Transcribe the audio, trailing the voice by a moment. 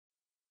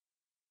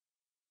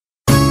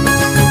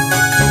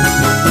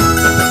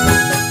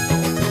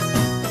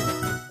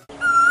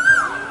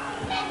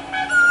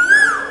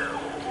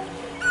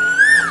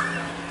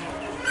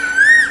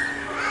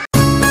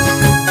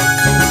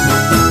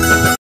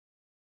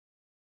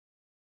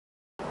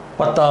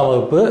10ஆம்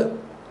வகுப்பு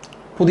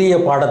புதிய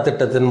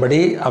பாடத்திட்டத்தின்படி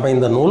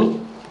அமைந்த நூல்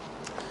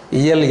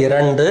இயல்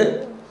 2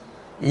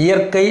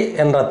 இயற்கை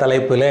என்ற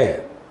தலைப்பிலே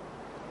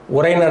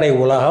உரைநடை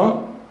உலகம்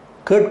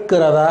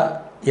கேட்கிறதா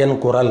என்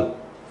குரல்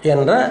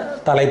என்ற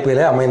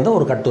தலைப்பிலே அமைந்த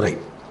ஒரு கட்டுரை.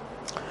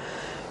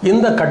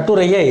 இந்த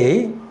கட்டுரையை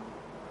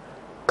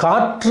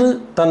காற்று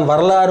தன்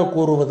வரலாறு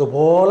கூறுவது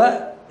போல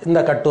இந்த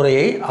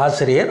கட்டுரையை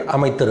ஆசிரியர்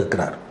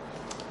அமைத்திருக்கிறார்.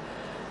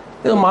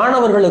 இது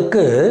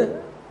மாணவர்களுக்கு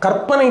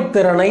கற்பனை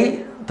திறனை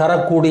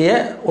தரக்கூடிய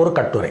ஒரு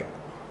கட்டுரை.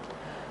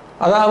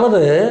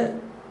 அதாவது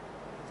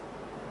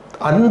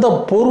அந்த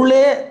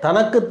பொருளே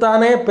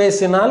தனக்குத்தானே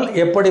பேசினால்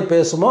எப்படி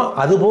பேசுமோ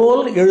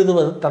அதுபோல்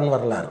எழுதுவது தன்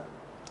வரலாறு.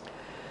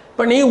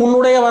 இப்போ நீ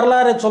உன்னுடைய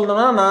வரலாறை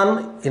சொல்லணும்னா நான்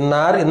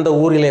இன்னார் இந்த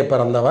ஊரிலே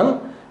பிறந்தவன்,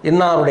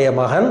 இன்னாருடைய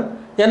மகன்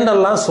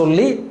என்றெல்லாம்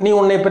சொல்லி நீ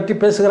உன்னை பற்றி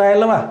பேசுகிறாய்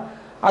அல்லவா?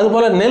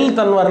 அதுபோல் நெல்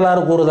தன்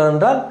வரலாறு கூறுதல்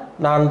என்றால்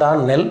நான் தான்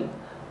நெல்,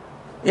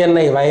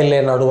 என்னை வயலிலே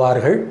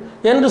நடுவார்கள்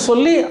என்று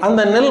சொல்லி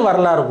அந்த நெல்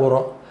வரலாறு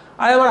கூறும்.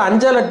 அதேபோல்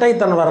அஞ்சல் அட்டை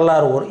தன்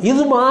வரலாறு கூறும்.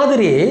 இது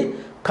மாதிரி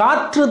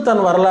காற்று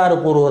தன் வரலாறு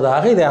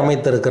கூறுவதாக இதை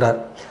அமைத்திருக்கிறார்.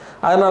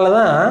 அதனால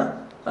தான்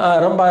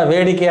ரொம்ப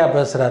வேடிக்கையாக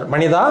பேசுகிறார்.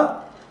 மனிதா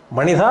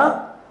மனிதா,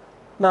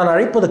 நான்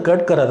அழைப்பது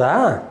கேட்கிறதா?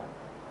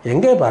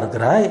 எங்கே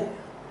பார்க்கிறாய்?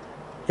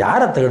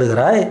 யாரை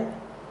தேடுகிறாய்?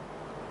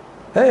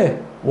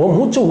 ஓ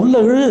மூச்சு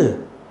உள்ளே இழு,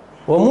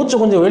 ஓ மூச்சை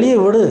கொஞ்சம் வெளியே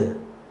விடு.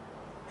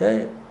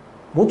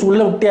 மூச்சு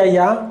உள்ளே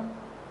விட்டியா?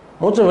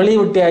 மூச்சை வெளியே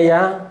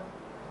விட்டியா?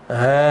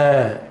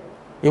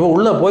 இவன்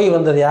உள்ளே போய்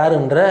வந்தது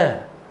யாருன்ற?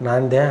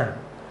 நான் தான்.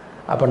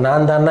 அப்போ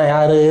நான் தானே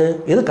யார்?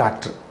 இது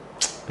காற்று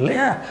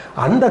இல்லையா?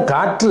 அந்த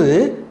காற்று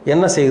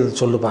என்ன செய்யுது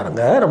சொல்லு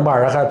பாருங்க, ரொம்ப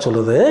அழகாக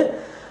சொல்லுது.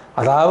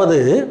 அதாவது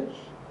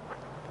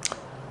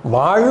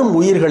வாழும்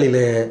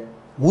உயிர்களிலே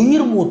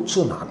உயிர் மூச்சு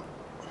நான்.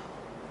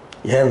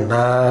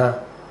 ஏன்னா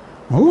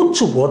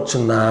மூச்சு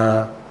போச்சுன்னா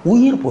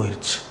உயிர்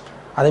போயிடுச்சு.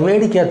 அதை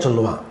வேடிக்கையாக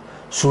சொல்லுவான்.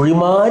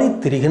 சுழிமாறி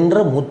திரிகின்ற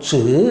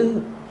மூச்சு,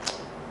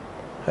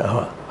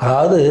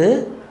 அதாவது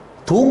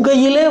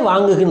தூங்கையிலே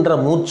வாங்குகின்ற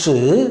மூச்சு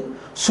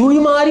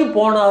சுழிமாறி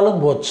போனாலும்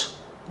போச்சு.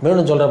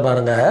 வேணும் சொல்கிற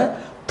பாருங்க,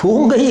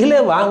 தூங்கையிலே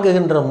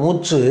வாங்குகின்ற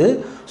மூச்சு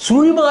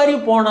சுழிமாறி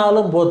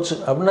போனாலும் போச்சு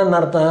அப்படின்னு என்ன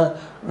அர்த்தம்?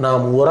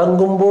 நாம்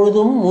உறங்கும்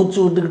பொழுதும் மூச்சு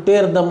விட்டுக்கிட்டே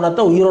இருந்தோம்னா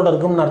தான் உயிரோடு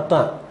இருக்கும்னு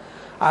அர்த்தம்.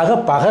 ஆக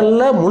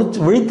பகலில்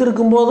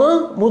விழித்திருக்கும் போதும்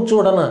மூச்சு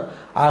விடணும்.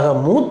 ஆக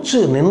மூச்சு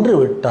நின்று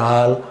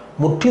விட்டால்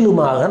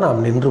முற்றிலுமாக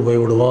நாம் நின்று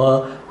போய்விடுவோம்.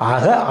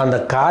 ஆக அந்த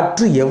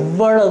காற்று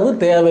எவ்வளவு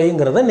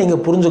தேவைங்கிறத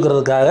நீங்கள்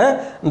புரிஞ்சுக்கிறதுக்காக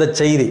இந்த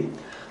செய்தி.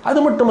 அது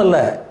மட்டுமல்ல,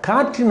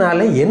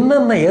 காற்றினாலே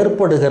என்னென்ன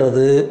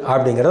ஏற்படுகிறது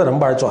அப்படிங்கிறத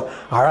ரொம்ப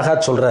அழகாக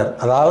சொல்கிறார்.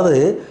 அதாவது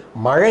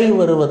மழை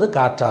வருவது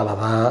காற்றால்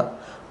தான்,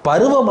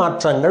 பருவ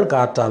மாற்றங்கள்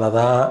காற்றால்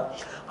தான்,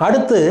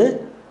 அடுத்து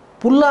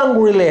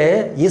புல்லாங்குழிலே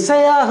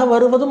இசையாக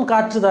வருவதும்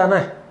காற்று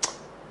தானே.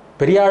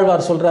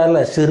 பெரியாழ்வார் சொல்கிறார்ல,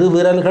 சிறு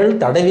விரல்கள்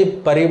தடவி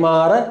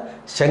பரிமாற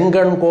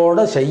செங்கண்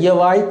கோட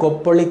செய்யவாய்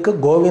கொப்பளிக்க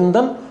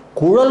கோவிந்தன்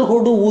குழல்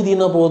கொடு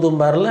ஊதின போதும்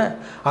பாருல.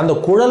 அந்த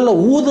குழலில்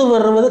ஊது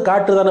வருவது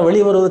காற்று தானே,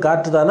 வெளியே வருவது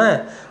காற்று தானே.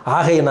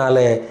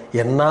 ஆகையினாலே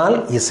என்னால்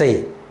இசை,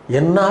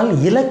 என்னால்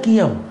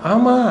இலக்கியம்.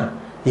 ஆமாம்,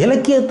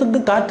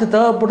 இலக்கியத்துக்கு காற்று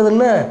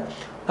தேவைப்படுதில்ல.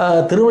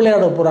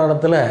 திருவிளையாடல்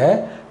புராணத்தில்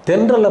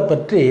தென்றலை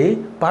பற்றி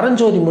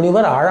பரஞ்சோதி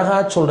முனிவர்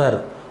அழகாக சொல்கிறார்.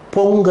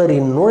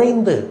 பொங்கரின்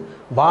நுழைந்து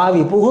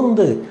வாவி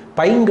புகுந்து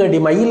பைங்கடி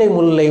மயிலை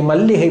முல்லை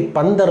மல்லிகை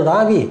பந்தர்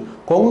தாவி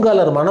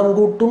கொங்கலர் மனம்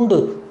கூட்டுண்டு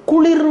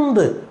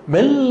குளிர்ந்து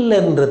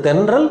மெல்லென்று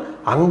தென்றல்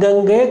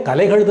அங்கங்கே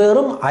கலைகள்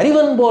தேரும்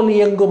அறிவன் போல்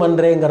இயங்கும்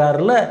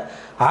என்றேங்கிறார்ல.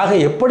 ஆக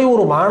எப்படி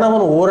ஒரு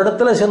மாணவன்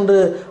ஓரிடத்துல சென்று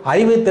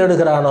அறிவை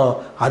தேடுகிறானோ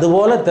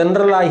அதுபோல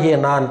தென்றலாகிய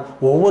நான்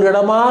ஒவ்வொரு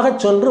இடமாக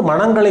சென்று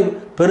மனங்களை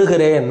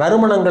பெறுகிறேன்,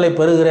 நறுமணங்களை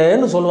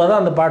பெறுகிறேன்னு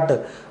சொல்வதான் அந்த பாட்டு.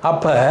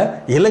 அப்போ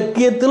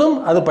இலக்கியத்திலும்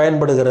அது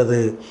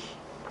பயன்படுகிறது.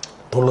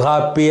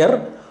 தொல்காப்பியர்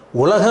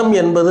உலகம்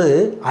என்பது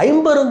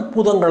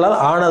 50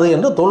 ஆனது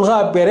என்று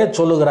தொல்காப்பியரே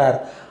சொல்லுகிறார்.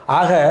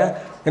 ஆக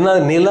என்ன,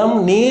 நிலம்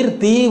நீர்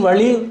தீ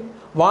வழி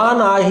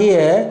வான் ஆகிய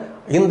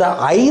இந்த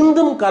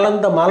 5ம்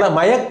கலந்த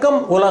மயக்கம்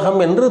உலகம்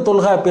என்று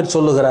தொல்காப்பியர்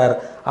சொல்லுகிறார்.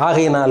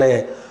 ஆகையினாலே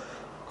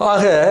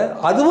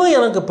அதுவும்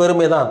எனக்கு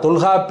பெருமை தான்.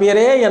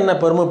 தொல்காப்பியரே என்னை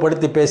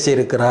பெருமைப்படுத்தி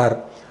பேசியிருக்கிறார்.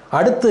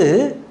 அடுத்து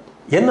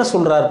என்ன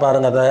சொல்கிறார்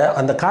பாருங்க,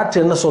 அந்த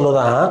காற்று என்ன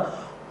சொல்லுதான்,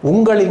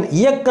 உங்களின்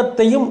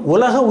இயக்கத்தையும்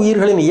உலக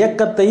உயிர்களின்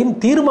இயக்கத்தையும்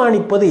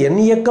தீர்மானிப்பது என்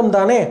இயக்கம்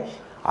தானே.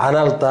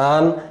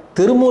 அதனால்தான்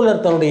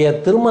திருமூலர் தன்னுடைய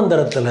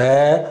திருமந்திரத்தில்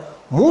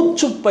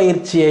மூச்சு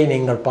பயிற்சியை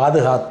நீங்கள்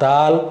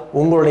பாதுகாத்தால்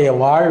உங்களுடைய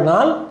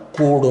வாழ்நாள்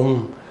கூடும்.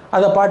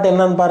 அந்த பாட்டு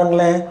என்னன்னு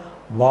பாருங்களேன்.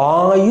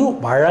 வாயு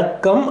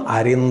வழக்கம்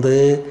அறிந்து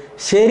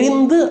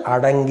செறிந்து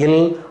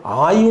அடங்கில்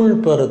ஆயுள்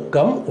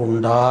பெருக்கம்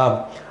உண்டாம்.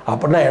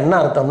 அப்படின்னா என்ன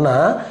அர்த்தம்னா,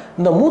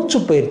 இந்த மூச்சு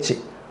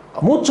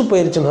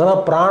பயிற்சின்னு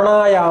சொன்னால்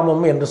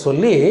பிராணாயாமம் என்று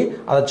சொல்லி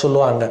அதை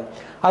சொல்லுவாங்க.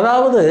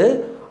 அதாவது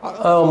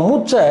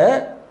மூச்சை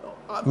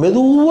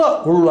மெதுவாக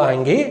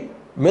உள்வாங்கி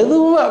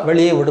மெதுவாக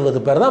வெளியே விடுவது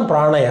பேர் தான்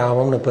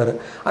பிராணாயாமம்னு பேர்.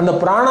 அந்த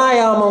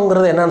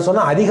பிராணாயாமங்கிறது என்னன்னு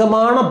சொன்னால்,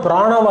 அதிகமான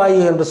பிராணவாயு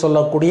என்று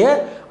சொல்லக்கூடிய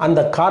அந்த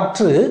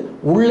காற்று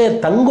உள்ளே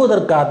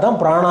தங்குவதற்காக தான்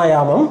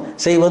பிராணாயாமம்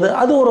செய்வது.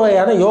 அது ஒரு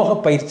வகையான யோக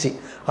பயிற்சி.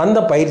 அந்த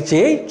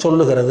பயிற்சியை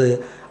சொல்லுகிறது.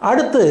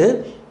 அடுத்து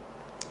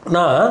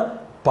நான்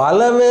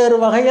பலவேறு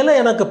வகையில்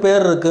எனக்கு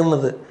பேர்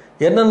இருக்குன்னுது.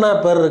 என்னென்ன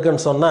பேர்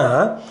இருக்குன்னு சொன்னால்,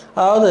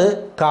 அதாவது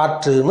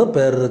காற்றுன்னு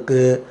பேர்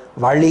இருக்குது,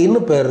 வழின்னு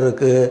பேர்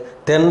இருக்குது,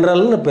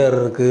 தென்றல்னு பேர்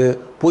இருக்குது,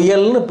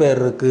 புயல்னு பேர்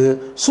இருக்குது,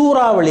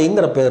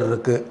 சூறாவளிங்கிற பேர்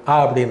இருக்குது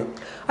அப்படின்னு.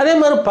 அதே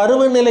மாதிரி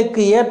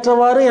பருவநிலைக்கு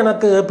ஏற்றவாறு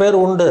எனக்கு பேர்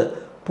உண்டு.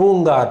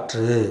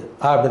 பூங்காற்று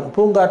அப்படின்னு.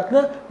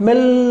 பூங்காற்றுனா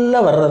மெல்ல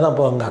வர்றதான்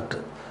பூங்காற்று.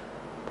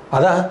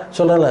 அதான்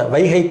சொல்லல,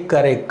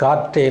 வைகைக்கரை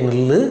காற்றே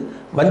நில்லு,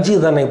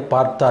 வஞ்சிதனை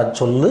பார்த்தா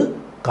சொல்லு,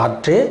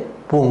 காற்றே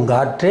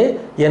பூங்காற்றே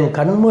என்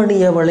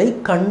கண்மணியவளை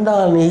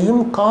கண்டால்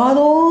நீயும்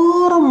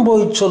காதோரம்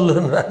போய்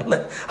சொல்லுன்றார்ல.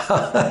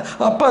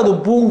 அப்போ அது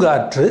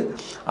பூங்காற்று.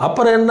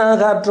 அப்புறம் என்ன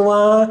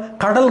காற்றுவான்?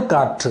 கடல்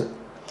காற்று.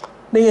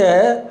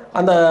 நீங்கள்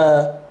அந்த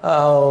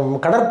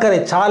கடற்கரை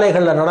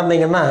சாலைகளில்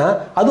நடந்தீங்கன்னா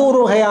அது ஒரு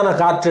வகையான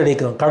காற்று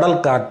அடிக்கும், கடல்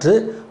காற்று.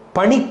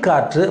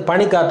 பனிக்காற்று,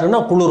 பனிக்காற்றுன்னா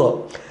குளிரும்.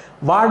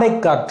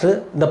 வாடைக்காற்று.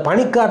 இந்த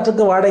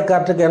பனிக்காற்றுக்கு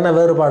வாடைக்காற்றுக்கு என்ன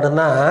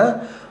வேறுபாடுன்னா,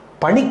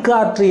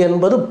 பனிக்காற்று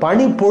என்பது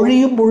பனி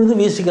பொழியும் பொழுது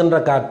வீசுகின்ற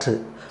காற்று.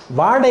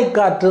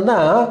 வாடைக்காற்றுனா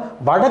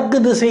வடக்கு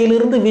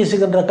திசையிலிருந்து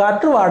வீசுகின்ற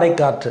காற்று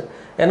வாடைக்காற்று.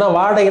 ஏன்னா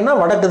வாடைன்னா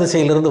வடக்கு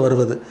திசையிலிருந்து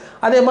வருவது.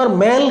 அதே மாதிரி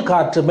மேல்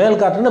காற்று, மேல்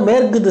காற்றுன்னா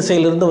மேற்கு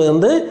திசையிலிருந்து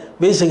வந்து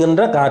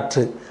வீசுகின்ற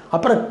காற்று.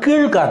 அப்புறம்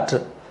கீழ்காற்று,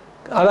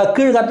 அதாவது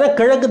கீழ்காற்றுனா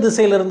கிழக்கு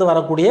திசையிலிருந்து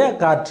வரக்கூடிய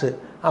காற்று.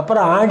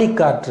 அப்புறம்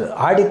ஆடிக்காற்று.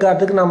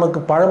 ஆடிக்காற்றுக்கு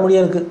நமக்கு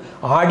பழமொழியாக இருக்குது,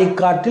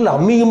 ஆடிக்காற்றில்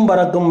அம்மியும்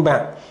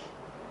பறக்கும்பேன்.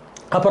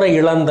 அப்புறம்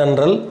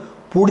இளந்தன்றல்,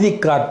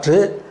 புழுதிக்காற்று,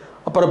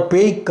 அப்புறம்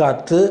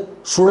பேய்க்காற்று,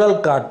 சுழல்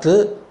காற்று,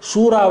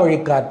 சூறாவளி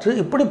காற்று,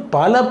 இப்படி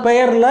பல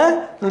பெயரில்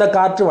இந்த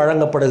காற்று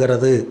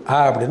வழங்கப்படுகிறது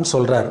அப்படின்னு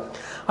சொல்கிறார்.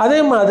 அதே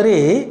மாதிரி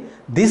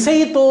திசை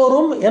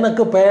தோறும்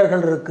எனக்கு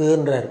பெயர்கள்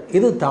இருக்குன்றார்.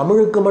 இது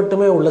தமிழுக்கு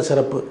மட்டுமே உள்ள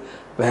சிறப்பு.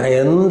 வேற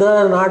எந்த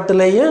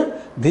நாட்டிலையும்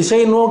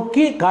திசை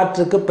நோக்கி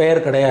காற்றுக்கு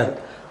பெயர் கிடையாது.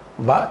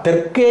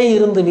 தெற்கே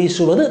இருந்து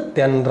வீசுவது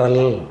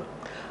தென்றல்,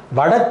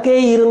 வடக்கே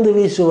இருந்து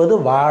வீசுவது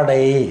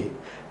வாடை,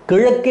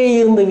 கிழக்கே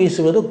இருந்து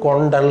வீசுவது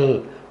கொண்டல்,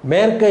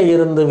 மேற்கே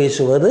இருந்து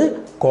வீசுவது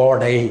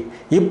கோடை.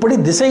 இப்படி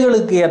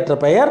திசைகளுக்கு ஏற்ற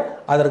பெயர்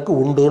அதற்கு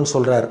உண்டுன்னு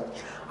சொல்றார்.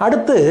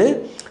 அடுத்து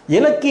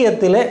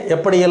இலக்கியத்தில்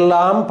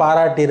எப்படியெல்லாம்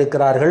பாராட்டி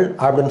இருக்கிறார்கள்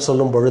அப்படின்னு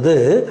சொல்லும் பொழுது,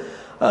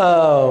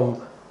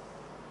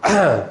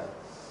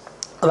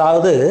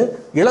 அதாவது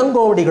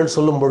இளங்கோவடிகள்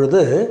சொல்லும்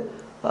பொழுது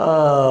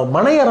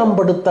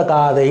மனையறம்படுத்த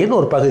காதைன்னு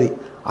ஒரு பகுதி,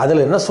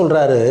 அதில் என்ன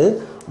சொல்றாரு?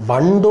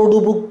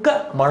 வண்டொடுபுக்க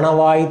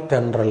மணவாய்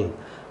தென்றல்.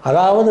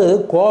 அதாவது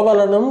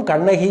கோவலனும்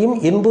கண்ணகியும்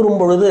இன்புறும்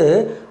பொழுது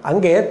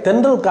அங்கே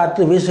தென்றல்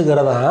காற்று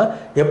வீசுகிறதா,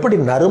 எப்படி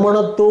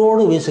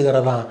நறுமணத்தோடு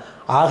வீசுகிறதா.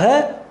 ஆக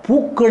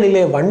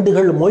பூக்களிலே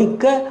வண்டுகள்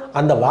மொய்க்க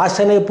அந்த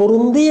வாசனை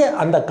பொருந்திய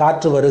அந்த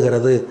காற்று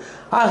வருகிறது.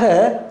 ஆக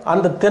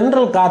அந்த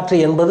தென்றல் காற்று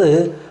என்பது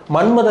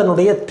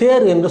மன்மதனுடைய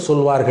தேர் என்று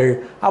சொல்வார்கள்.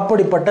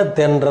 அப்படிப்பட்ட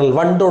தென்றல்,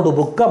 வண்டோடு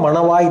புக்க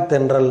மணவாய்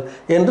தென்றல்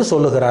என்று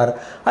சொல்லுகிறார்.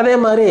 அதே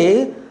மாதிரி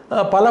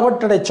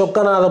பலவட்டடை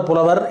சொக்கநாத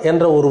புலவர்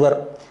என்ற ஒருவர்,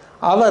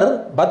 அவர்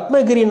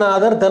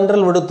பத்மகிரிநாதர்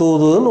தென்றல்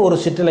விடுத்தூதுன்னு ஒரு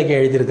சிற்றிலக்கை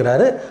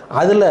எழுதியிருக்கிறாரு.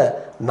 அதில்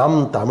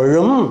நம்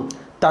தமிழும்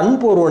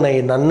தன்பொருணை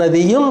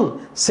நன்னதியும்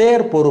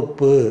சேர்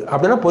பொறுப்பு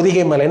அப்படின்னா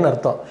பொதிகை மலைன்னு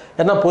அர்த்தம்.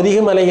 ஏன்னா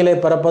பொதிகை மலையிலே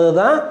பிறப்பது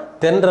தான்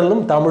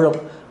தென்றலும் தமிழும்.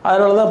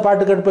 அதனால தான்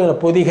பாட்டு கேட்பீங்க,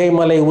 பொதிகை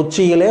மலை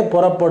உச்சியிலே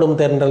புறப்படும்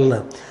தென்றல்னு.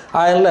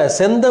 அதில்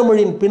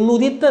செந்தமிழின்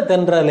பின்னுதித்த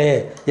தென்றலே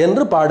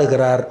என்று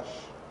பாடுகிறார்.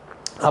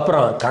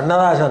 அப்புறம்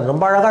கண்ணதாசன்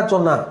ரொம்ப அழகாக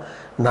சொன்னான்,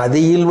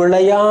 நதியில்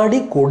விளையாடி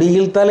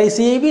கொடியில் தலை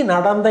சீவி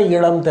நடந்த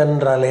இளம்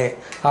தென்றலே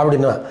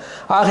அப்படின்னா.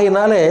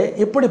 ஆகையினாலே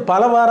இப்படி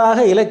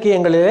பலவாறாக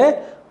இலக்கியங்களிலே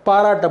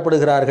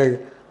பாராட்டப்படுகிறார்கள்.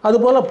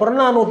 அதுபோல்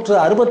புறநானூற்று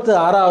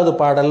 66வது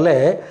பாடலில்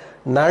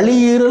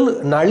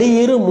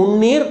நளியிரு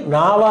முன்னீர்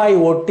நாவாய்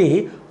ஓட்டி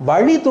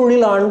வழி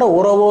தொழில் ஆண்ட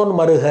உறவோன்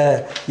மருக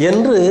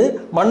என்று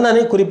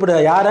மன்னனை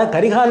குறிப்பிடுகிறார். யாரை?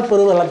 கரிகால்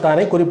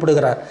பெருவளத்தானை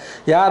குறிப்பிடுகிறார்.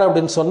 யார்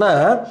அப்படின்னு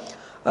சொன்னால்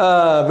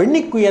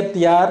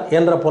வெண்ணிக்குயத்தியார்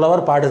என்ற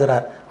புலவர்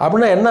பாடுகிறார்.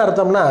 அப்படின்னா என்ன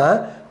அர்த்தம்னா,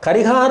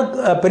 கரிகார்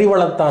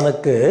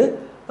பெருவளத்தானுக்கு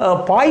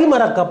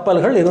பாய்மர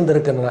கப்பல்கள்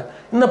இருந்திருக்கின்றன.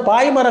 இந்த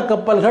பாய்மர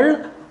கப்பல்கள்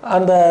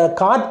அந்த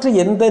காற்று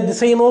எந்த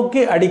திசை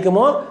நோக்கி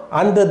அடிக்குமோ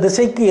அந்த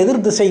திசைக்கு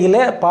எதிர்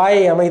திசையிலே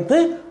பாயை அமைத்து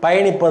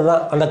பயணிப்பது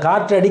தான். அந்த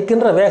காற்று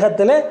அடிக்கின்ற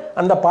வேகத்திலே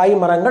அந்த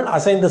பாய்மரங்கள்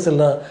அசைந்து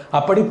செல்லும்.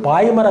 அப்படி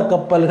பாய்மர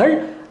கப்பல்கள்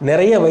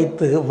நிறைய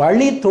வைத்து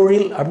வழி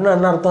தொழில் அப்படின்னா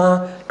என்ன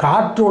அர்த்தம்?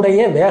 காற்றுடைய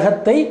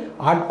வேகத்தை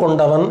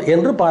ஆட்கொண்டவன்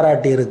என்று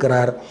பாராட்டி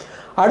இருக்கிறார்.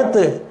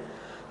 அடுத்து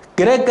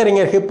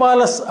கிரேக்கறிஞர்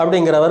ஹிப்பாலஸ்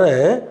அப்படிங்கிறவர்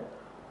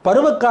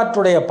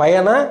பருவக்காற்றுடைய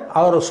பயனை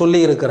அவர்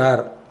சொல்லி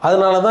இருக்கிறார்.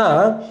 அதனால தான்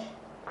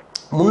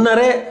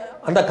முன்னரே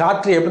அந்த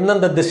காற்று எப்படி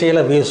அந்த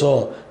திசையில்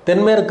வீசும்,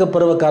 தென்மேற்கு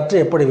பருவக்காற்று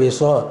எப்படி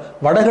வீசும்,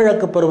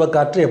 வடகிழக்கு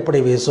பருவக்காற்று எப்படி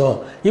வீசும்,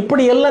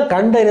 இப்படியெல்லாம்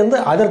கண்டறிந்து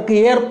அதற்கு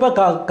ஏற்ப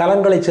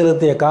கலங்களை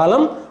செலுத்திய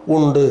காலம்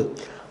உண்டு.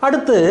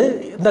 அடுத்து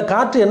இந்த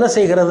காற்று என்ன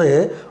செய்கிறது?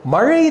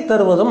 மழை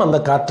தருவதும் அந்த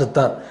காற்று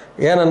தான்.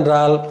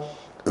 ஏனென்றால்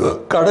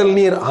கடல்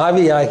நீர்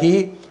ஆவியாகி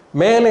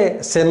மேலே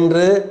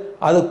சென்று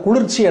அது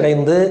குளிர்ச்சி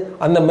அடைந்து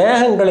அந்த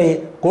மேகங்களை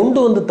கொண்டு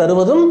வந்து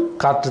தருவதும்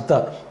காற்று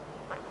தான்.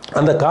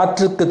 அந்த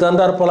காற்றுக்கு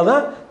தந்தாற் போல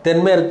தான்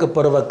தென்மேற்கு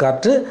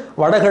பருவக்காற்று,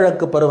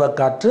 வடகிழக்கு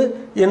பருவக்காற்று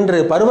என்று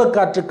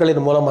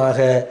பருவக்காற்றுக்களின் மூலமாக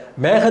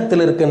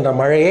மேகத்தில் இருக்கின்ற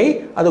மழையை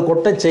அது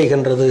கொட்டச்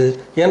செய்கின்றது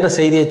என்ற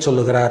செய்தியை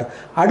சொல்லுகிறார்.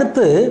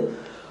 அடுத்து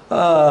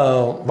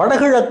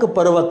வடகிழக்கு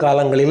பருவ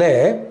காலங்களிலே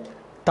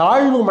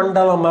தாழ்வு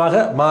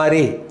மண்டலமாக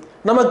மாறி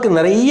நமக்கு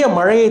நிறைய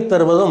மழையை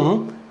தருவதும்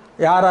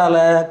யாரால?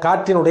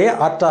 காற்றினுடைய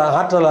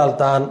ஆற்றலால்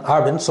தான்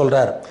அப்படின்னு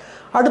சொல்றார்.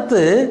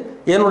 அடுத்து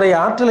என்னுடைய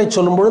ஆற்றலை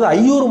சொல்லும் பொழுது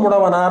ஐயூர்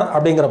முடவனார்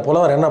அப்படிங்கிற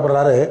புலவர் என்ன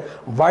பண்றாரு?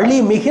 வழி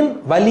மிகின்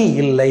வலி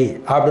இல்லை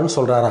அப்படின்னு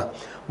சொல்றாராம்.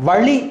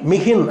 வழி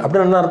மிகின்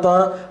அப்படின்னு என்ன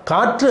அர்த்தம்?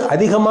 காற்று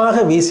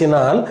அதிகமாக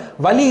வீசினால்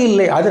வலி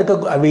இல்லை, அதற்கு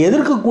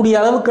எதிர்க்கக்கூடிய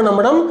அளவுக்கு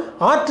நம்மிடம்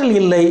ஆற்றல்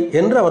இல்லை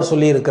என்று அவர்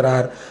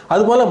சொல்லியிருக்கிறார்.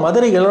 அதுபோல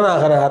மதுரை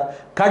இளநாகனார்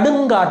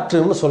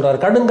கடுங்காற்றுன்னு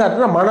சொல்றார்.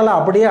 கடுங்காற்றுனா மணலை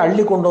அப்படியே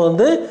அள்ளி கொண்டு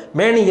வந்து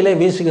மேனியிலே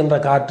வீசுகின்ற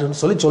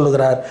காற்றுன்னு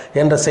சொல்லுகிறார்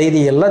என்ற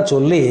செய்தியெல்லாம்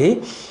சொல்லி,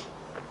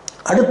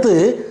 அடுத்து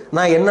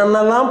நான்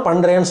என்னென்னலாம்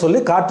பண்ணுறேன்னு சொல்லி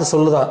காற்று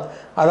சொல்லுதான்.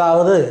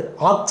 அதாவது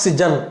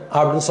ஆக்சிஜன்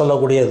அப்படின்னு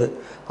சொல்லக்கூடியது.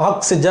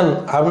 ஆக்சிஜன்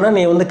அப்படின்னா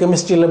நீ வந்து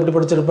கெமிஸ்ட்ரியில் எப்படி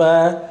படிச்சிருப்ப?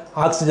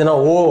 ஆக்சிஜனா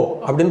ஓ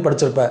அப்படின்னு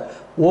படிச்சிருப்ப.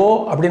 ஓ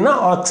அப்படின்னா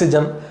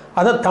ஆக்சிஜன்.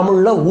 அதை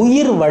தமிழில்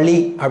உயிர் வழி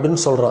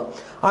அப்படின்னு சொல்கிறோம்.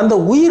 அந்த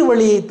உயிர்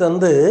வழியை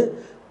தந்து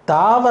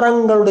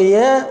தாவரங்களுடைய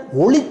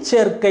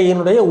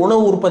ஒளிச்சேர்க்கையினுடைய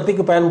உணவு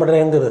உற்பத்திக்கு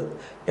பயன்படுறேங்கிறது.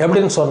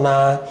 எப்படின்னு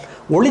சொன்னால்,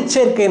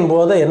 ஒளிச்சேர்க்கையின்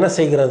போது என்ன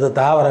செய்கிறது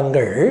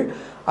தாவரங்கள்?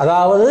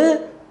 அதாவது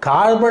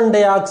கார்பன்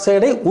டை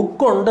ஆக்சைடை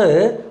உட்கொண்டு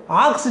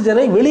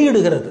ஆக்சிஜனை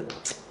வெளியிடுகிறது.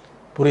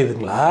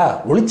 புரியுதுங்களா?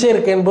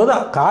 ஒளிச்சேர்க்கையின் போது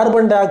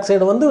கார்பன் டை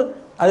ஆக்சைடு வந்து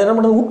அது என்ன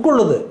பண்ணுறது?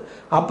 உட்கொள்ளுது.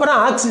 அப்புறம்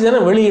ஆக்சிஜனை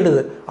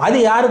வெளியிடுது. அது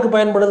யாருக்கு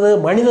பயன்படுது?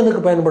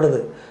 மனிதனுக்கு பயன்படுது.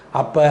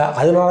 அப்போ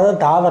அதனால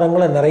தான்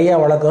தாவரங்களை நிறையா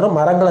வளர்க்கணும்,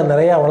 மரங்களை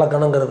நிறையா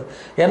வளர்க்கணுங்கிறது.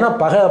 ஏன்னா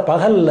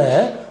பகலில்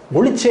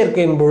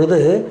ஒளிச்சேர்க்கையின் பொழுது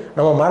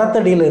நம்ம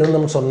மரத்தடியில்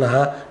இருந்தோம்னு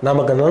சொன்னால்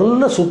நமக்கு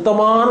நல்ல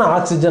சுத்தமான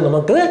ஆக்சிஜன்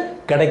நமக்கு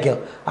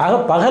கிடைக்கும். ஆக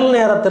பகல்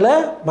நேரத்தில்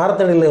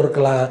மரத்தடியில்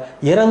இருக்கலாம்,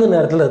 இரவு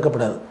நேரத்தில்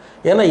இருக்கக்கூடாது.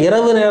 ஏன்னா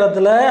இரவு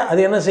நேரத்தில் அது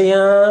என்ன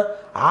செய்யும்?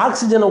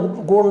 ஆக்சிஜனை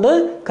கொண்டு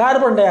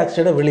கார்பன் டை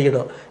ஆக்சைடை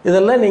வெளியிடும்.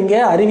 இதெல்லாம்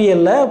நீங்கள்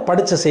அறிவியலில்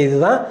படித்த செய்தி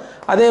தான்.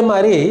 அதே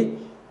மாதிரி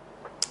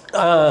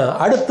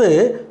அடுத்து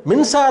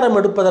மின்சாரம்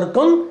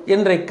எடுப்பதற்கும்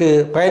இன்றைக்கு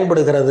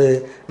பயன்படுகிறது.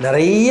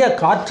 நிறைய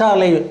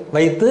காற்றாலை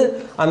வைத்து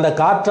அந்த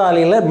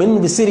காற்றாலையில் மின்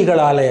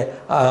விசிறிகளாலே,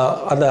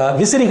 அந்த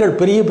விசிறிகள்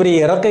பெரிய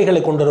பெரிய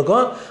இறக்கைகளை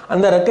கொண்டிருக்கும்.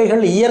 அந்த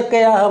இறக்கைகள்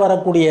இயற்கையாக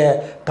வரக்கூடிய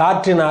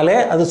காற்றினாலே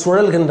அது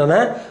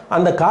சுழல்கின்றன.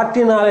 அந்த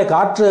காற்றினாலே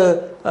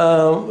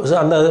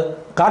அந்த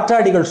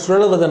காற்றாடிகள்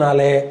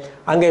சுழலுவதனாலே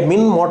அங்கே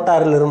மின்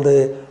மோட்டாரில் இருந்து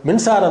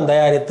மின்சாரம்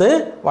தயாரித்து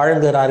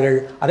வழங்குகிறார்கள்.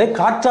 அதை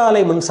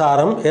காற்றாலை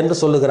மின்சாரம் என்று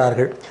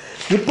சொல்லுகிறார்கள்.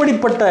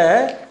 இப்படிப்பட்ட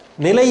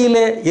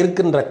நிலையிலே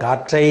இருக்கின்ற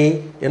காற்றை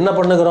என்ன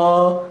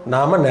பண்ணுகிறோம்?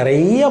 நாம்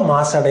நிறைய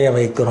மாசடைய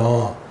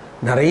வைக்கிறோம்.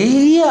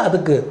 நிறைய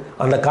அதுக்கு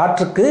அந்த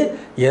காற்றுக்கு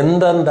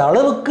எந்தெந்த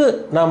அளவுக்கு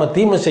நாம்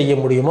தீமை செய்ய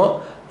முடியுமோ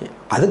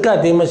அதுக்காக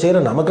தீமை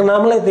செய்கிறோம். நமக்கு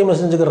நாமளே தீமை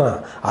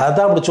செஞ்சுக்கிறோம். அதை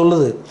தான் அப்படி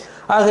சொல்லுது.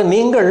 ஆக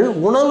நீங்கள்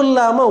உணவு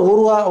இல்லாமல்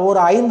ஒரு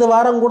 5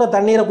 வாரம் கூட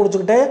தண்ணீரை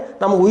குடிச்சுக்கிட்டே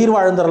நம்ம உயிர்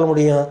வாழ்ந்துட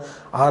முடியும்.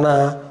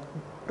 ஆனால்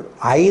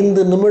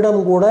 5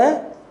 நிமிடம் கூட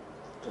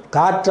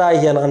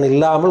காற்றாகிய நான்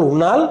இல்லாமல்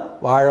உன்னால்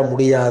வாழ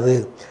முடியாது.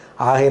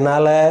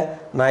 ஆகையினால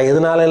நான்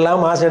எதனால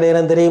எல்லாம்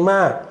மாசடைகிறேன் தெரியுமா?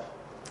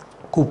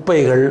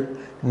 குப்பைகள்,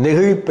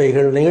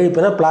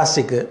 நெகிழிப்பைனா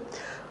பிளாஸ்டிக்கு,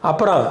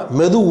 அப்புறம்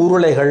மெது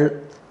உருளைகள்,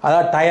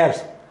 அதாவது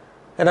டயர்ஸ்.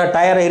 ஏன்னா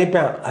டயரை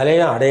எரிப்பேன்.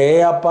 அதுலேயும் அடே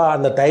அப்பா,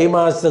 அந்த தை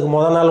மாதத்துக்கு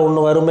முதல் நாள்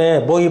ஒன்று வருமே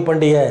போகி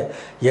பண்டிகை,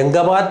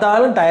 எங்கே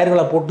பார்த்தாலும்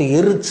டயர்களை போட்டு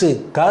எரித்து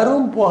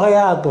கரும்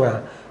புகையாக ஆக்குவேன்.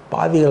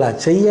 பாவிகளா,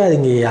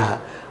 செய்யாதீங்கய்யா.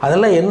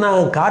 அதெல்லாம் என்ன,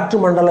 காற்று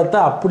மண்டலத்தை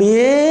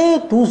அப்படியே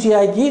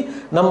தூசியாக்கி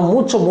நம்ம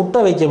மூச்சை முட்டை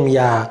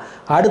வைக்கம்யா.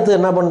 அடுத்து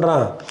என்ன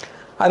பண்ணுறான்?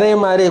 அதே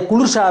மாதிரி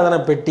குளிர்சாதன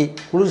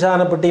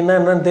பெட்டின்னா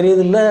என்னன்னு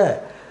தெரியுது இல்லை?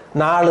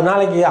 4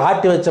 நாளைக்கு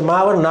ஆட்டி வச்ச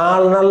மாவை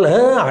 4 நாள்,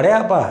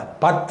 அடையாப்பா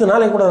 10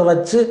 நாளைக்கு கூட அதை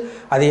வச்சு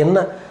அது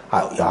என்ன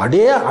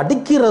அடையே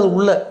அடிக்கிறது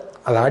உள்ள,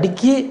 அதை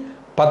அடுக்கி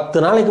 10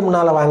 நாளைக்கு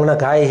முன்னால் வாங்கின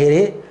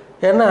காய்கறி.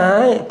 ஏன்னா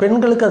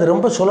பெண்களுக்கு அது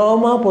ரொம்ப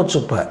சுலபமாக போச்சு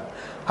இப்போ.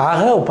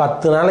 ஆக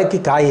 10 நாளைக்கு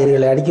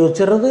காய்கறிகளை அடுக்கி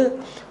வச்சுறது,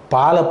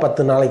 பாலை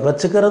 10 நாளைக்கு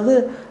வச்சுக்கிறது,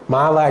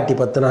 மாவாட்டி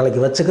 10 நாளைக்கு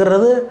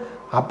வச்சுக்கிறது,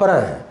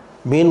 அப்புறம்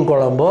மீன்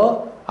குழம்போ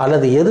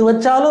அல்லது எது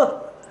வச்சாலும்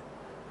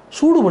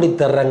சூடுபடி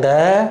தர்றேங்க,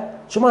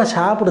 சும்மா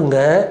சாப்பிடுங்க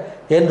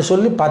என்று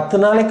சொல்லி 10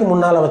 நாளைக்கு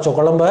முன்னால் வச்ச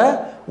குழம்ப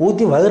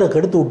ஊற்றி வயிறை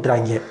கெடுத்து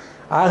விட்டுறாங்க.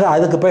 ஆக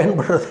அதுக்கு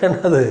பயன்படுறது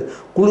என்னது?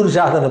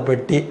 குளிர்சாதன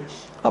பெட்டி.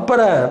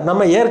 அப்புறம்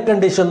நம்ம ஏர்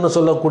கண்டிஷன்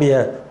சொல்லக்கூடிய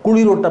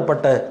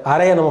குளிரூட்டப்பட்ட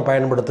அறையை நம்ம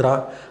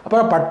பயன்படுத்துகிறோம்.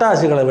 அப்புறம்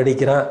பட்டாசுகளை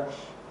வெடிக்கிறோம்.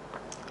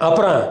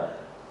 அப்புறம்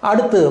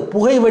அடுத்து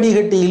புகை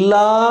வடிகட்டி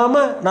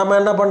இல்லாமல் நம்ம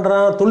என்ன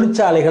பண்ணுறோம்?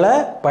 தொழிற்சாலைகளை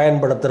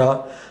பயன்படுத்துகிறோம்.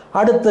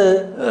 அடுத்து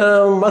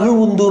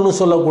மகிழ்வுந்துன்னு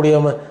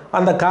சொல்லக்கூடிய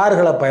அந்த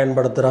கார்களை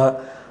பயன்படுத்துகிறோம்.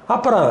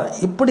 அப்புறம்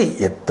இப்படி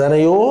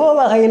எத்தனையோ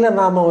வகையில்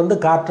நாம்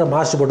காற்றை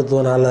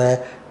மாசுபடுத்துவதனால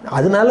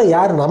அதனால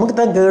யார் நமக்கு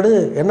தான் கேடு.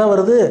 என்ன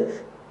வருது?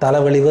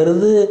 தலைவலி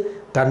வருது,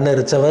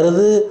 கண்ணெரிச்ச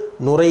வருது,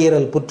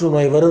 நுரையீரல்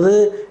புற்றுநோய் வருது,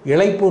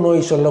 இளைப்பு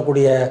நோய்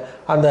சொல்லக்கூடிய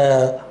அந்த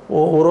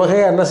ஒரு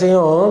வகையை என்ன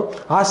செய்யும்?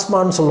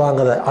 ஆஸ்மான்னு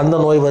சொல்லுவாங்க, அந்த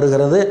நோய்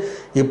வருகிறது.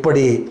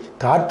 இப்படி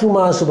காற்று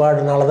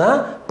மாசுபாடுனால தான்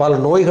பல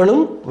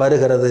நோய்களும்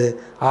வருகிறது.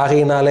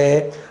 ஆகையினாலே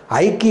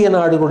ஐக்கிய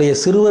நாடுகளுடைய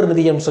சிறுவர்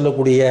நிதியம்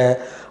சொல்லக்கூடிய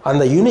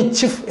அந்த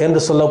யூனிசிஃப்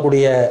என்று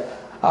சொல்லக்கூடிய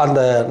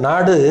அந்த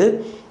நாடு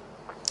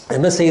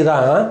என்ன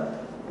செய்தான்,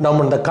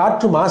 நம்ம இந்த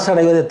காற்று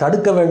மாசடைவதை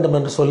தடுக்க வேண்டும்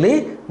என்று சொல்லி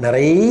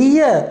நிறைய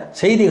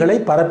செய்திகளை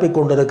பரப்பி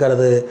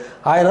கொண்டிருக்கிறது.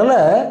 அதனால்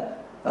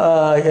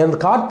இந்த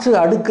காற்று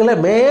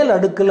அடுக்கில் மேல்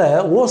அடுக்கில்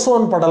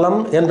ஓசோன் படலம்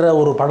என்ற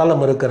ஒரு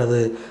படலம்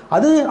இருக்கிறது.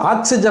 அது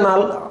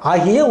ஆக்சிஜனால்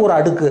ஆகிய ஒரு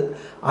அடுக்கு.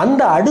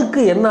 அந்த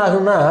அடுக்கு என்ன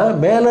ஆகுன்னா,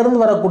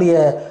 மேலிருந்து வரக்கூடிய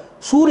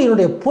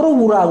சூரியனுடைய புற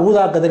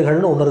ஊதா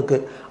கதிர்கள்னு ஒன்று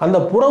இருக்குது. அந்த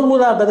புற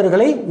ஊதா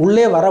கதிர்களை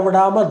உள்ளே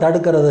வரவிடாமல்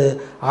தடுக்கிறது.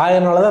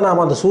 அதனால தான்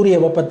நாம் அந்த சூரிய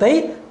வெப்பத்தை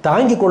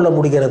தாங்கி கொள்ள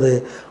முடிகிறது.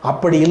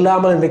 அப்படி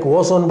இல்லாமல் இன்றைக்கு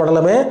ஓசோன்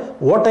படலமே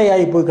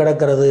ஓட்டையாகி போய்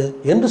கிடக்கிறது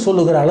என்று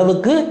சொல்லுகிற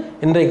அளவுக்கு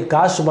இன்றைக்கு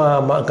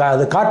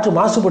காற்று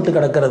மாசுபட்டு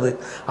கிடக்கிறது.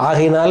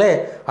 ஆகையினாலே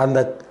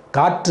அந்த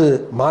காற்று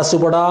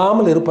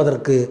மாசுபடாமல்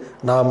இருப்பதற்கு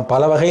நாம்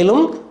பல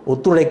வகையிலும்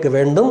ஒத்துழைக்க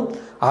வேண்டும்.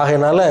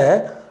 ஆகையினால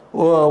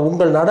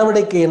உங்கள்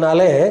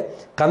நடவடிக்கையினாலே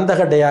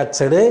கந்தக di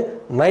oxide,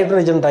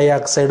 nitrogen di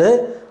oxide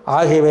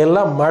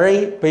ஆகியவையெல்லாம் மழை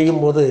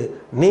பெய்யும் போது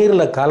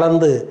நீரில்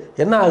கலந்து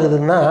என்ன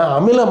ஆகுதுன்னா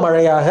அமில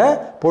மழையாக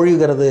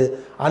பொழிகிறது.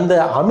 அந்த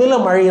அமில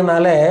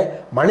மழையினாலே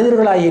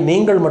மனிதர்களாகிய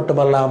நீங்கள்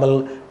மட்டுமல்லாமல்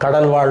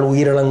கடல்வாழ்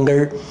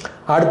உயிரினங்கள்,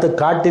 அடுத்து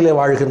காட்டிலே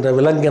வாழ்கின்ற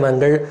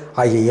விலங்கினங்கள்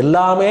ஆகிய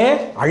எல்லாமே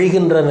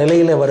அழிகின்ற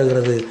நிலையில்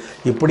வருகிறது.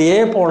 இப்படியே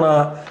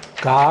போனால்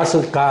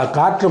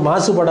காற்று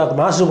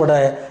மாசுபட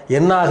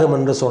என்னாகும்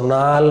என்று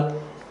சொன்னால்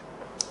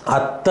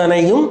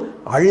அத்தனையும்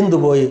அழிந்து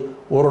போய்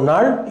ஒரு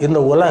நாள் இந்த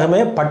உலகமே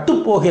பட்டு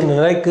போகிற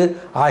நிலைக்கு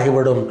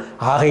ஆகிவிடும்.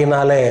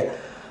 ஆகையினாலே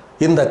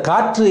இந்த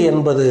காற்று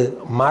என்பது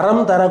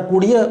மரம்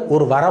தரக்கூடிய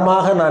ஒரு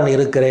வரமாக நான்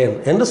இருக்கிறேன்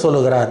என்று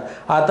சொல்லுகிறார்.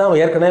 அதான்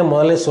ஏற்கனவே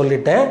முதல்ல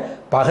சொல்லிட்டேன்.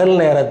 பகல்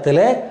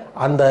நேரத்தில்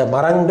அந்த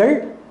மரங்கள்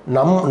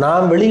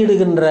நாம்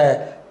வெளியிடுகின்ற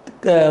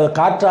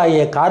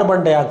காற்றாகிய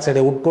கார்பன் டை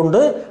ஆக்சைடை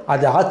உட்கொண்டு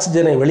அது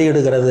ஆக்சிஜனை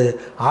வெளியிடுகிறது.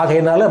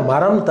 ஆகையினால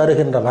மரம்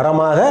தருகின்ற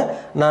வரமாக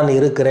நான்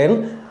இருக்கிறேன்.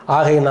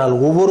 ஆகையினால்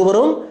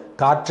ஒவ்வொருவரும்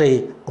காற்றை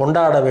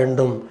கொண்டாட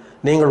வேண்டும்.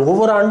 நீங்கள்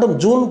ஒவ்வொரு ஆண்டும்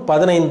ஜூன்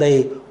 15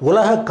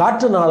 உலக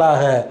காற்று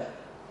நாளாக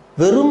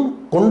வெறும்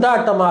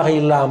கொண்டாட்டமாக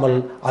இல்லாமல்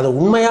அது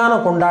உண்மையான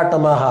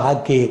கொண்டாட்டமாக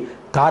ஆக்கி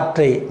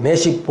காற்றை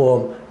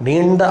நேசிப்போம்,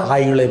 நீண்ட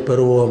ஆயுளை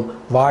பெறுவோம்,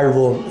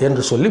 வாழ்வோம்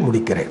என்று சொல்லி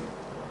முடிக்கிறேன்.